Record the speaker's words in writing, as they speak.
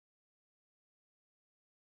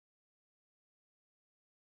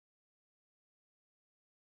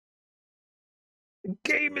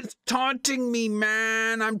Game is taunting me,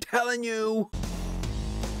 man. I'm telling you.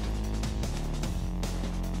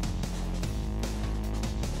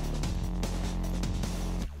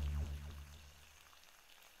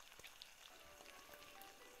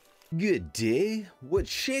 Good day. What's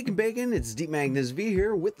shaking, bacon? It's Deep Magnus V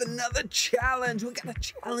here with another challenge. We got a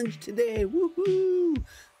challenge today. Woohoo! All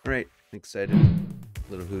right, excited.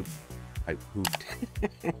 Little hoop. I hooped.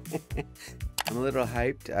 I'm a little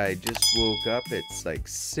hyped. I just woke up. It's like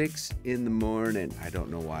 6 in the morning. I don't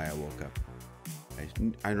know why I woke up. I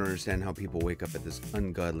don't understand how people wake up at this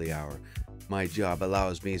ungodly hour. My job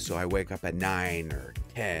allows me, so I wake up at 9 or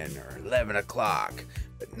 10 or 11 o'clock.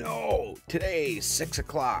 But no, today, 6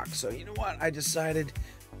 o'clock. So you know what? I decided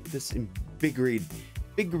this invigorating.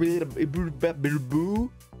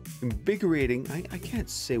 I can't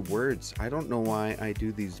say words. I don't know why I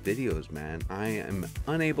do these videos, man. I am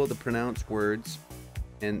unable to pronounce words,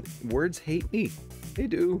 and words hate me. They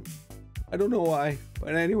do. I don't know why,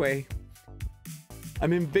 but anyway,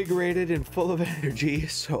 I'm invigorated and full of energy.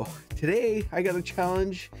 So today I got a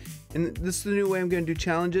challenge, and this is the new way I'm going to do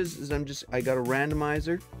challenges. Is I got a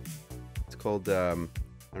randomizer. It's called I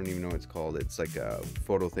don't even know what it's called. It's like a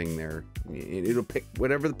photo thing there. It'll pick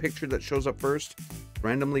whatever the picture that shows up first,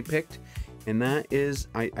 randomly picked, and that is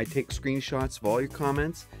I take screenshots of all your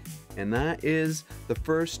comments, and that is the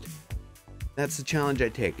first. That's the challenge I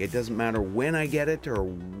take. It doesn't matter when I get it or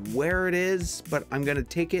where it is, but I'm gonna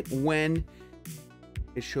take it when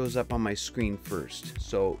it shows up on my screen first.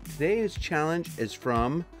 So today's challenge is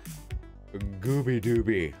from Gooby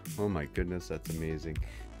Dooby. Oh my goodness, that's amazing.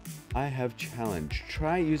 I have challenged.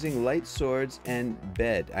 Try using light swords and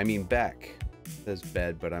Bec. It says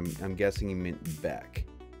bed, but I'm guessing he meant Bec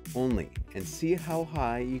only, and see how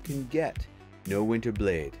high you can get. No winter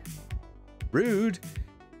blade. Rude.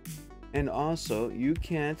 And also, you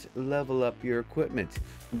can't level up your equipment.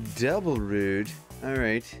 Double rude. All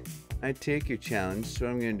right, I take your challenge. So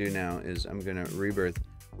what I'm gonna do now is I'm gonna rebirth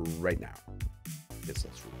right now. Guess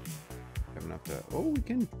that's rude. Have enough to. Oh, we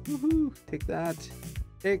can. Woohoo! Take that.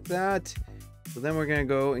 Take that. So then we're gonna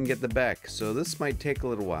go and get the Bec. So this might take a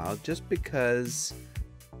little while just because,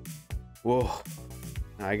 whoa,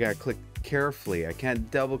 I gotta click carefully. I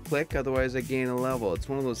can't double click, otherwise I gain a level. It's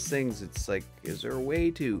one of those things. It's like, is there a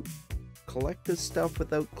way to collect this stuff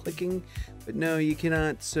without clicking? But no, you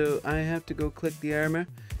cannot. So I have to go click the armor,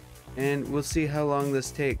 and we'll see how long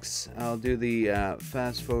this takes. I'll do the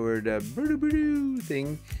fast forward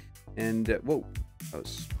thing, and whoa, that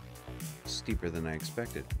was steeper than I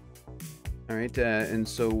expected. All right, and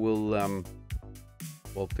so we'll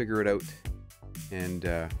figure it out, and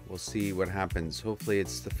we'll see what happens. Hopefully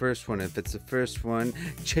it's the first one. If it's the first one,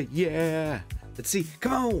 yeah, let's see.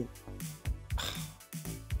 Come on.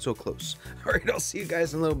 So close. All right, I'll see you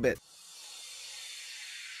guys in a little bit.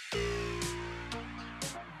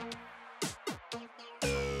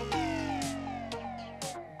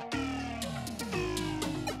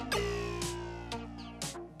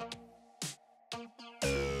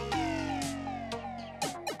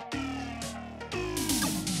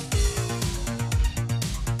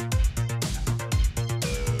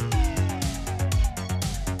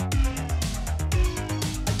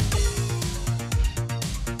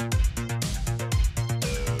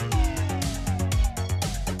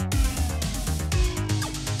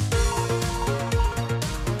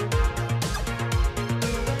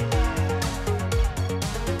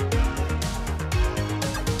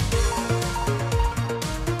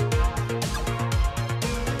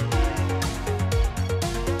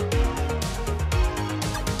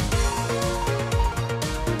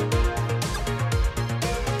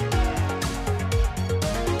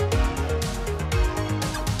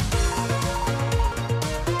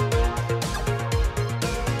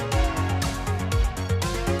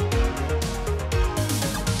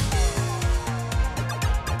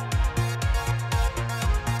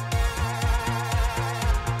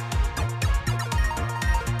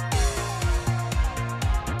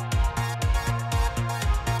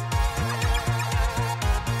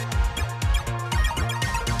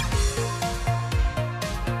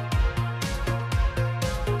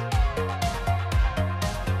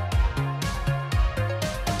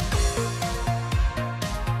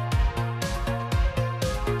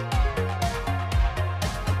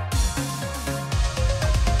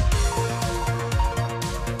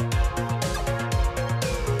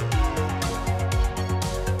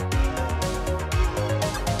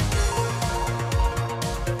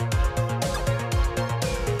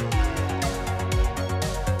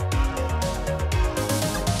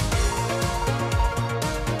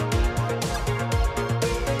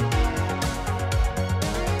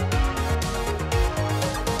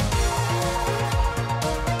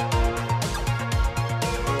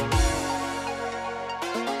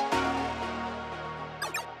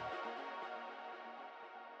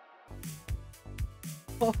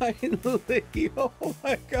 Finally! Oh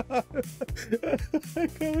my god! I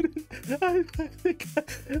got it! I think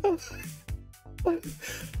oh my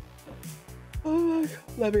god.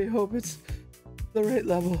 Let me hope it's the right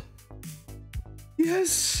level.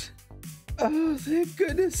 Yes! Oh, thank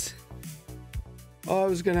goodness. Oh, I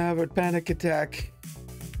was gonna have a panic attack.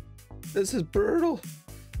 This is brutal.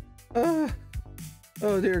 Oh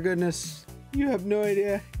dear goodness. You have no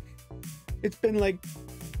idea. It's been like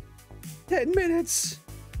 10 minutes.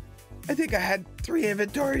 I think I had 3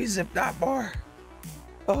 inventories, if not more.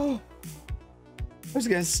 Oh, I was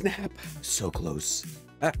gonna snap. So close.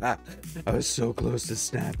 I was so close to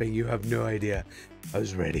snapping. You have no idea. I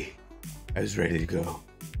was ready. I was ready to go.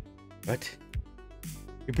 But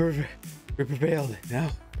we prevailed.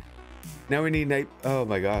 Now we need night. Oh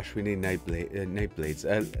my gosh, we need night blades.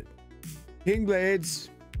 King blades.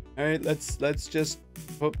 All right, let's just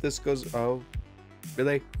hope this goes. Oh,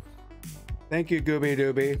 really? Thank you, Gooby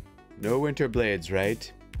Dooby. No winter blades,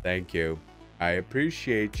 right? Thank you. I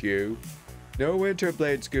appreciate you. No winter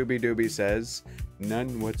blades, Gooby Dooby says.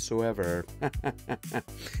 None whatsoever.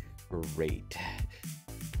 Great.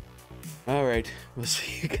 All right, we'll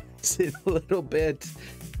see you guys in a little bit.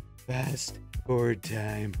 Fast forward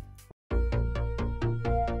time.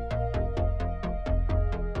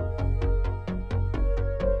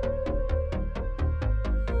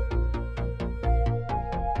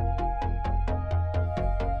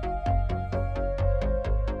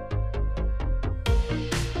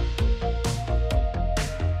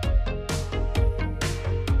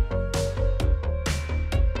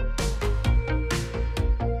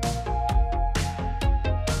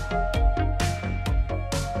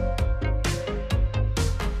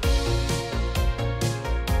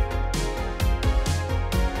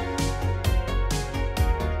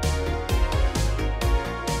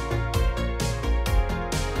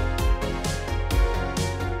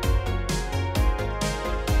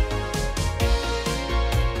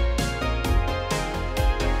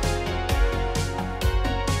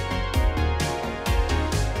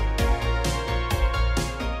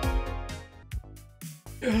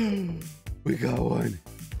 We got one.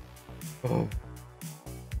 Oh.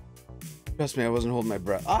 Trust me, I wasn't holding my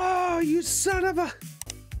breath. Oh, you son of a...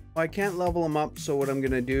 I can't level them up, so what I'm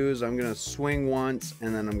going to do is I'm going to swing once,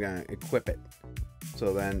 and then I'm going to equip it.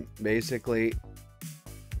 So then, basically,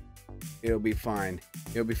 it'll be fine.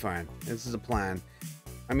 It'll be fine. This is a plan.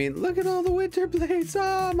 I mean, look at all the winter blades.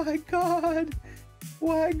 Oh my god.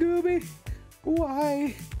 Why, Gooby?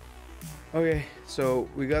 Why? Okay, so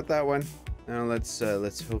we got that one. Now let's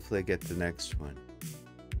hopefully get the next one.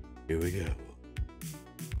 Here we go.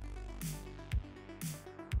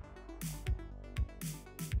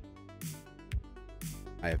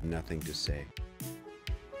 I have nothing to say.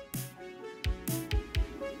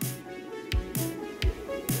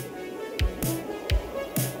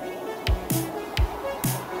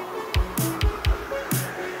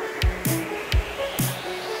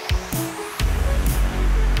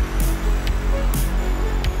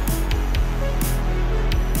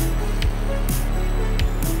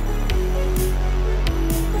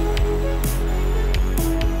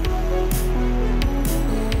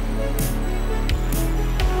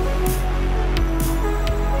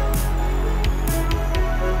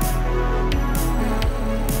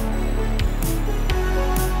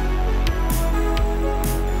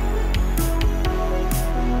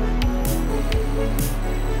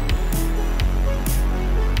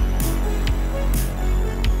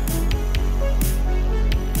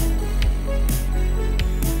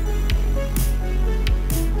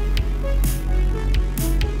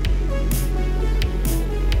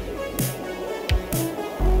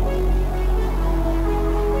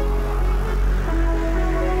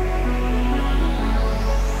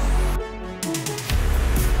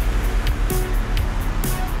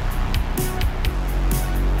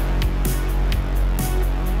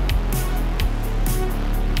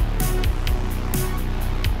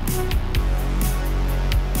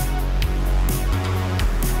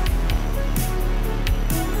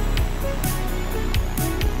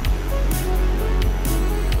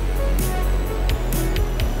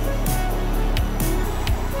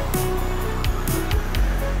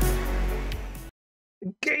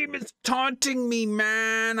 Game is taunting me,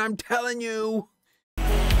 man. I'm telling you.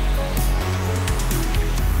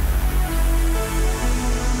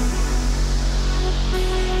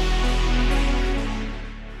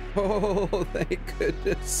 Oh, thank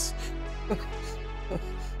goodness.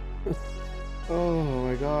 Oh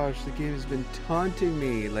my gosh, the game has been taunting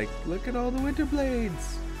me. Like, look at all the winter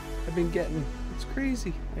blades I've been getting. It's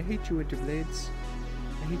crazy. I hate you, winter blades.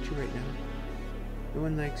 I hate you right now. No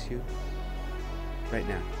one likes you. right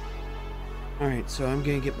now. All right, so I'm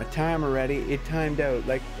gonna get my timer ready. It timed out.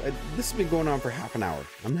 Like, this has been going on for half an hour.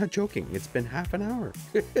 I'm not joking. It's been half an hour.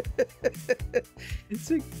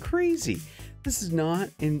 It's like crazy. This is not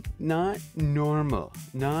normal,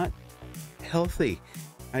 not healthy.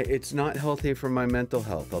 It's not healthy for my mental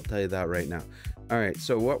health. I'll tell you that right now. All right,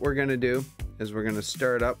 so what we're gonna do is we're gonna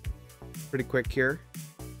start up pretty quick here.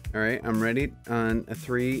 All right, I'm ready on a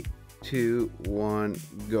 3, 2, 1,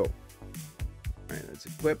 go. All right, let's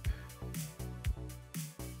equip.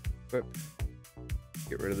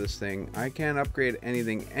 Get rid of this thing. I can't upgrade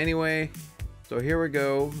anything anyway. So here we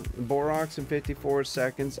go. Borox in 54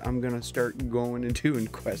 seconds. I'm gonna start going and doing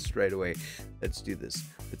quests right away. Let's do this.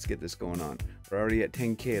 Let's get this going on. We're already at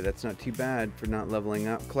 10k. That's not too bad for not leveling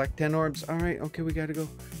up. Collect 10 orbs. All right, okay, we gotta go.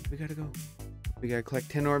 We gotta collect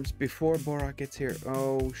 10 orbs before Borok gets here.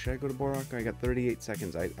 Oh, should I go to Borok? I got 38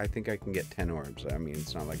 seconds. I think I can get 10 orbs. I mean,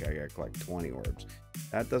 it's not like I gotta collect 20 orbs.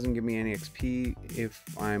 That doesn't give me any XP. If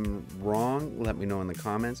I'm wrong, let me know in the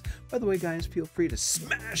comments. By the way, guys, feel free to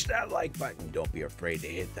smash that like button. Don't be afraid to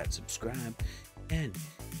hit that subscribe. And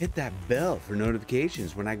hit that bell for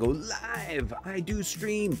notifications when I go live. I do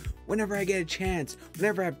stream whenever I get a chance,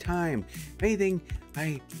 whenever I have time. If anything,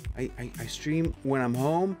 I stream when I'm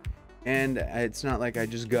home. And it's not like I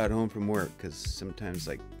just got home from work, because sometimes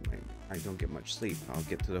like I don't get much sleep. I'll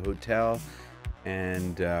get to the hotel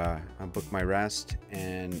and I'll book my rest,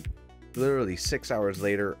 and literally 6 hours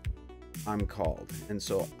later I'm called, and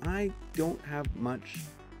so I don't have much.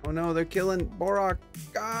 Oh no, they're killing Borok.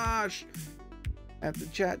 Gosh, I have the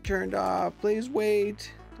chat turned off. Please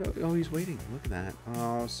wait. Oh, he's waiting. Look at that.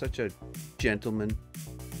 Oh, such a gentleman.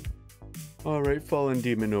 All right, fallen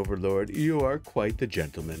demon overlord, you are quite the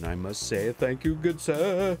gentleman, I must say. Thank you, good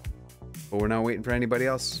sir. But we're not waiting for anybody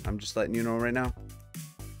else. I'm just letting you know right now.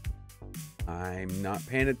 I'm not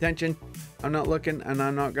paying attention. I'm not looking, and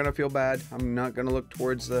I'm not gonna feel bad. I'm not gonna look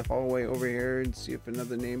towards the hallway over here and see if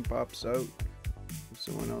another name pops out. If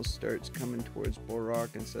someone else starts coming towards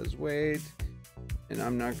Borok and says, wait, and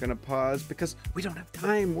I'm not gonna pause because we don't have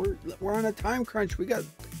time. We're on a time crunch. We got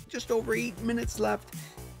just over 8 minutes left.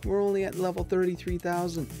 We're only at level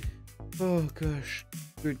 33,000. Oh gosh,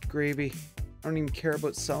 good gravy. I don't even care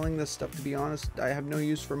about selling this stuff, to be honest. I have no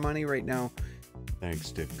use for money right now.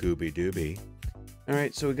 Thanks to Gooby Dooby.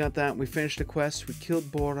 Alright, so we got that. We finished the quest. We killed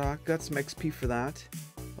Borok. Got some XP for that.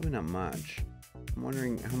 Probably not much. I'm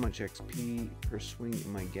wondering how much XP per swing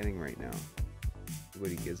am I getting right now. What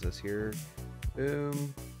he gives us here.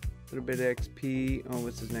 Boom. A little bit of XP. Oh,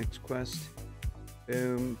 what's his next quest?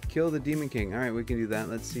 Boom. Kill the Demon King. Alright, we can do that.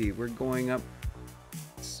 Let's see. We're going up,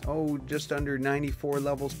 oh, just under 94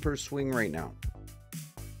 levels per swing right now.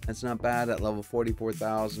 That's not bad at level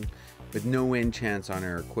 44,000, with no enchants on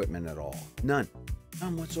our equipment at all. None.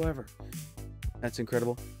 None whatsoever. That's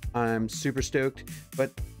incredible. I'm super stoked,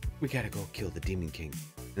 but we gotta go kill the Demon King,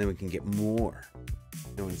 and then we can get more.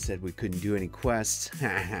 No one said we couldn't do any quests.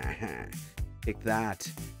 Take that.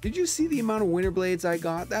 Did you see the amount of winter blades I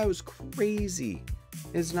got? That was crazy.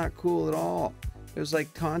 It's not cool at all. It was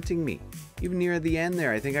like taunting me. Even near the end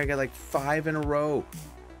there, I think I got like 5 in a row.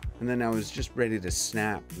 And then I was just ready to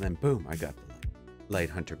snap. And then boom, I got the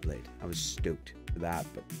Lighthunter Blade. I was stoked for that.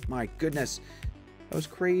 But my goodness, that was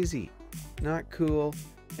crazy. Not cool.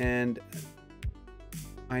 And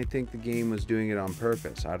I think the game was doing it on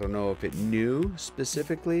purpose. I don't know if it knew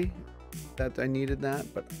specifically that I needed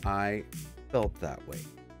that, but I felt that way.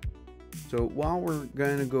 So while we're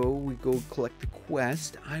gonna go, we go collect the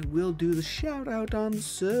quest, I will do the shout out on the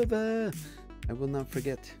server. I will not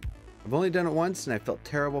forget. I've only done it once and I felt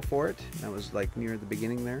terrible for it. That was like near the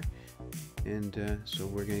beginning there. And so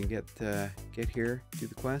we're gonna get here, do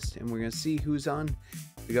the quest, and we're gonna see who's on.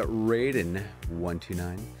 We got Raiden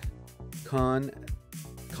 129,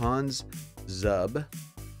 Cons Zub.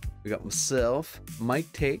 We got myself,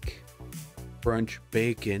 Mike Take, Brunch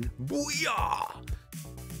Bacon, Booyah!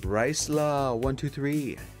 Rice Law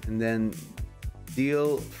 123, and then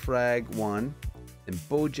Deal Frag 1, and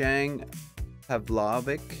Bojang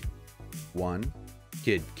Pavlovic 1,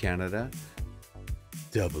 Kid Canada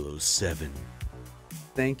 007.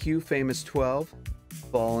 Thank you, Famous 12,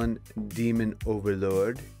 Fallen Demon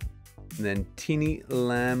Overlord, and then Teeny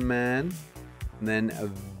Lamb Man, and then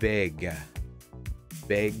Veg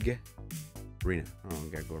Arena. Oh, we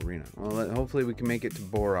gotta go Arena. Well, hopefully we can make it to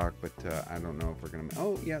Borok, but I don't know if we're gonna.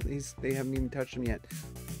 Oh yeah, they haven't even touched him yet.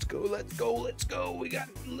 Let's go, let's go, let's go. We got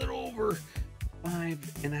a little over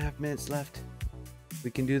 5.5 minutes left.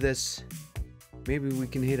 We can do this. Maybe we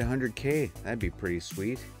can hit 100k. That'd be pretty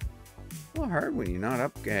sweet. A little hard when you're not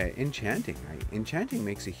up enchanting. Right? Enchanting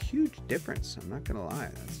makes a huge difference. I'm not gonna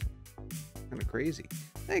lie. kind of crazy.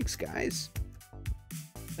 Thanks, guys.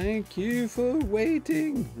 Thank you for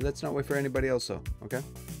waiting. Let's not wait for anybody else, though. Okay?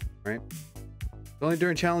 All right? Only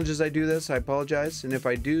during challenges I do this. I apologize. And if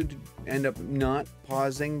I do end up not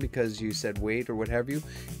pausing because you said wait or what have you,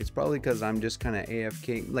 it's probably because I'm just kind of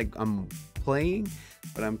AFK. Like, I'm playing,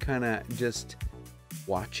 but I'm kind of just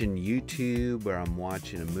watching YouTube or I'm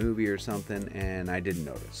watching a movie or something, and I didn't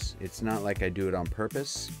notice. It's not like I do it on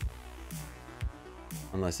purpose.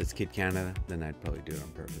 Unless it's Kid Canada, then I'd probably do it on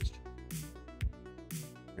purpose.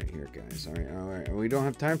 Right here, guys. All right. We don't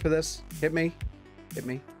have time for this. Hit me. Hit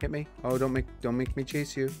me. Hit me. Oh, don't make me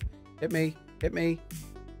chase you. Hit me. Hit me.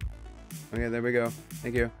 Okay, there we go.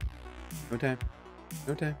 Thank you. No time.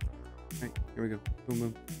 No time. All right, here we go. Boom,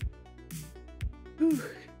 boom. Whew.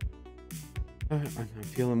 I'm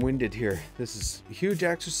feeling winded here. This is a huge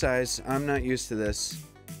exercise. I'm not used to this.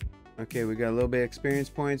 Okay, we got a little bit of experience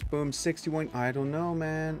points. Boom, 61. I don't know,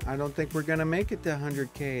 man. I don't think we're gonna make it to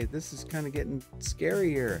 100K. This is kind of getting scary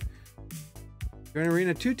here. You're in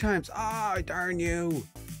arena 2 times. Ah, darn you.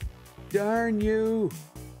 Darn you.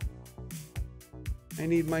 I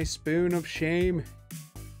need my spoon of shame.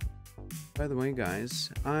 By the way, guys,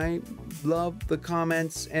 I love the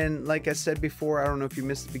comments, and like I said before, I don't know if you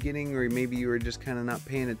missed the beginning or maybe you were just kind of not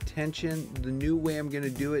paying attention. The new way I'm going to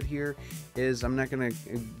do it here is I'm not going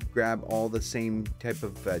to grab all the same type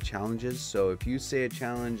of challenges. So if you say a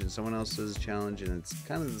challenge and someone else says a challenge and it's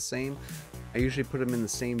kind of the same, I usually put them in the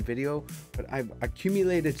same video. But I've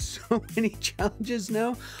accumulated so many challenges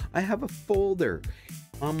now. I have a folder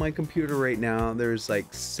on my computer right now. There's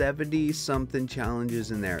like 70 something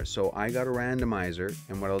challenges in there. So I got a randomizer,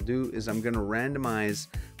 and what I'll do is I'm going to randomize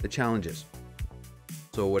the challenges.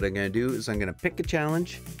 So what I'm going to do is I'm going to pick a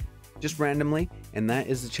challenge just randomly, and that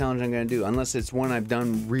is the challenge I'm going to do, unless it's one I've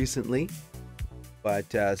done recently.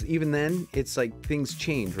 But even then, it's like things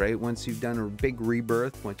change, right? Once you've done a big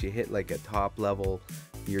rebirth, once you hit like a top level,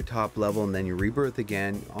 your top level, and then you rebirth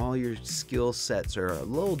again, all your skill sets are a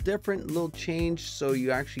little different, a little changed, so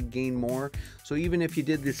you actually gain more. So even if you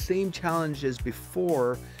did the same challenge as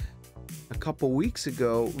before a couple weeks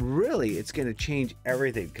ago, really it's going to change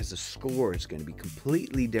everything, because the score is going to be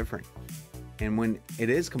completely different. And when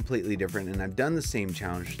it is completely different, and I've done the same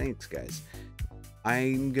challenge, thanks guys,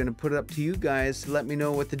 I'm gonna put it up to you guys to let me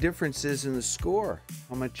know what the difference is in the score,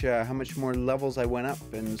 how much more levels I went up,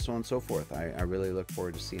 and so on and so forth. I really look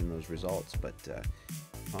forward to seeing those results. But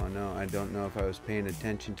oh no, I don't know if I was paying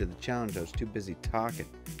attention to the challenge. I was too busy talking.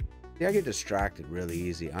 Yeah, I get distracted really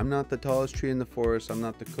easy. I'm not the tallest tree in the forest. I'm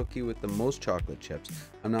not the cookie with the most chocolate chips.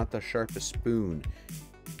 I'm not the sharpest spoon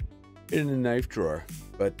in the knife drawer.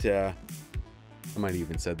 But I might have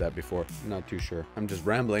even said that before. I'm not too sure. I'm just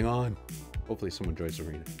rambling on. Hopefully someone joins the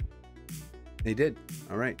arena. They did.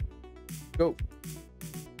 All right. Go.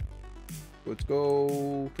 Let's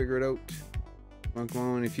go. Figure it out. Come on, come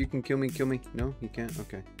on. If you can kill me, kill me. No, you can't?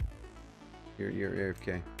 Okay. You're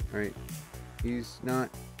AFK. All right. He's not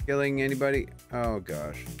killing anybody. Oh,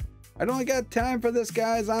 gosh. I don't got time for this,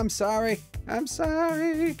 guys. I'm sorry. I'm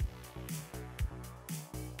sorry.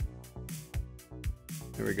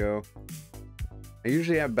 There we go. I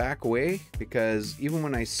usually have back away, because even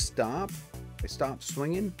when I stop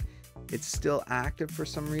swinging, it's still active for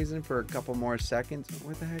some reason for a couple more seconds.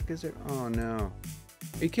 What the heck is it? Oh no.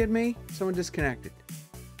 Are you kidding me? Someone disconnected.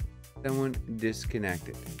 Someone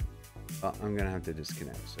disconnected. Well, I'm gonna have to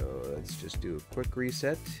disconnect. So let's just do a quick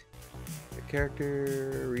reset. The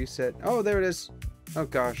character reset. Oh, there it is. Oh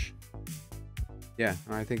gosh. Yeah,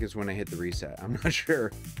 I think it's when I hit the reset. I'm not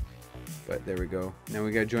sure. But there we go. Now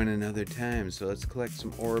we gotta join another time. So let's collect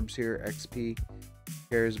some orbs here. XP.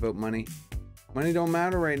 Cares about money. Money don't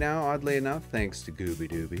matter right now, oddly enough, thanks to Gooby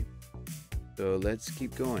Dooby. So let's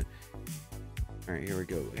keep going. Alright, here we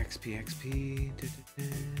go. XP, XP. Da, da,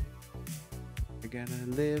 da. I gotta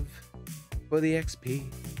live for the XP.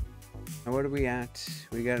 Now what are we at?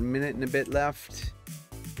 We got a minute and a bit left.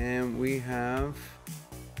 And we have...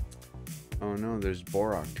 Oh no, there's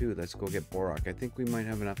Borok too. Let's go get Borok. I think we might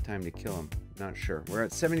have enough time to kill him. Not sure. We're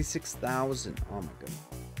at 76,000. Oh my god.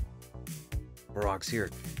 Borok's here.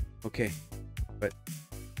 Okay. But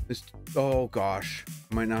this... Oh gosh.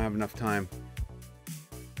 Might not have enough time.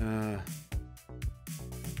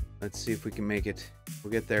 Let's see if we can make it.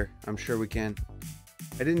 We'll get there. I'm sure we can.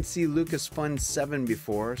 I didn't see Lucas Fun 7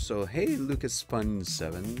 before, so hey Lucas Fun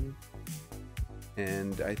 7.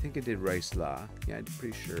 And I think I did Rice Law. Yeah, I'm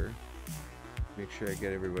pretty sure. Make sure I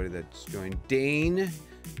get everybody that's joined. Dane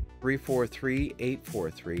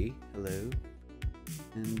 343843. Hello.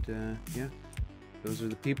 And yeah, those are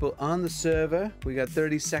the people on the server. We got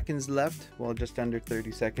 30 seconds left. Well, just under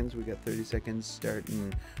 30 seconds. We got 30 seconds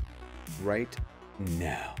starting right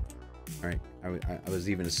now. All right, I was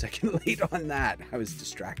even a second late on that. I was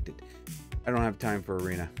distracted. I don't have time for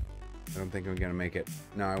arena. I don't think I'm gonna make it.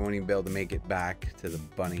 No, I won't even be able to make it back to the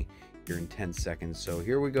bunny here in 10 seconds. So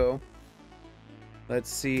here we go. Let's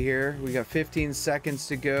see here. We got 15 seconds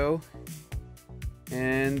to go.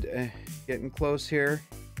 And getting close here.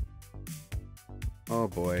 Oh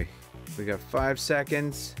boy. We got 5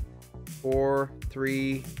 seconds. 4,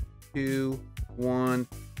 3, 2, 1.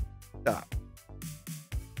 Stop.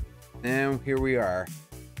 And here we are.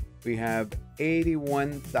 We have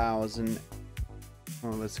 81,000. Oh,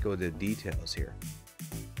 let's go to details here.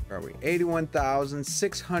 Where are we?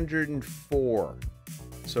 81,604.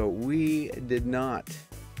 So we did not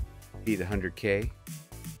beat 100K.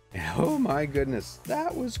 Oh my goodness,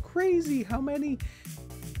 that was crazy. How many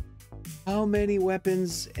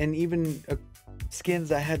weapons and even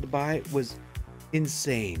skins I had to buy was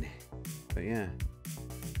insane. But yeah,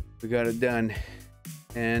 we got it done.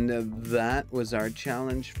 And that was our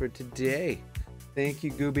challenge for today. Thank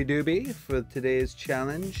you, Gooby Dooby, for today's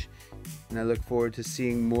challenge. And I look forward to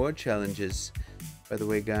seeing more challenges. By the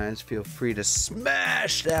way, guys, feel free to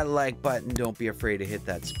smash that like button. Don't be afraid to hit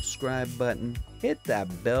that subscribe button. Hit that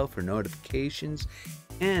bell for notifications.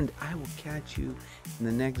 And I will catch you in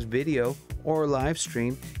the next video or live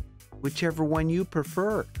stream, whichever one you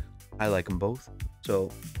prefer. I like them both,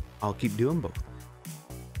 so I'll keep doing both.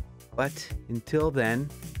 But until then,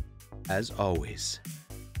 as always,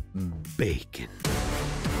 bacon.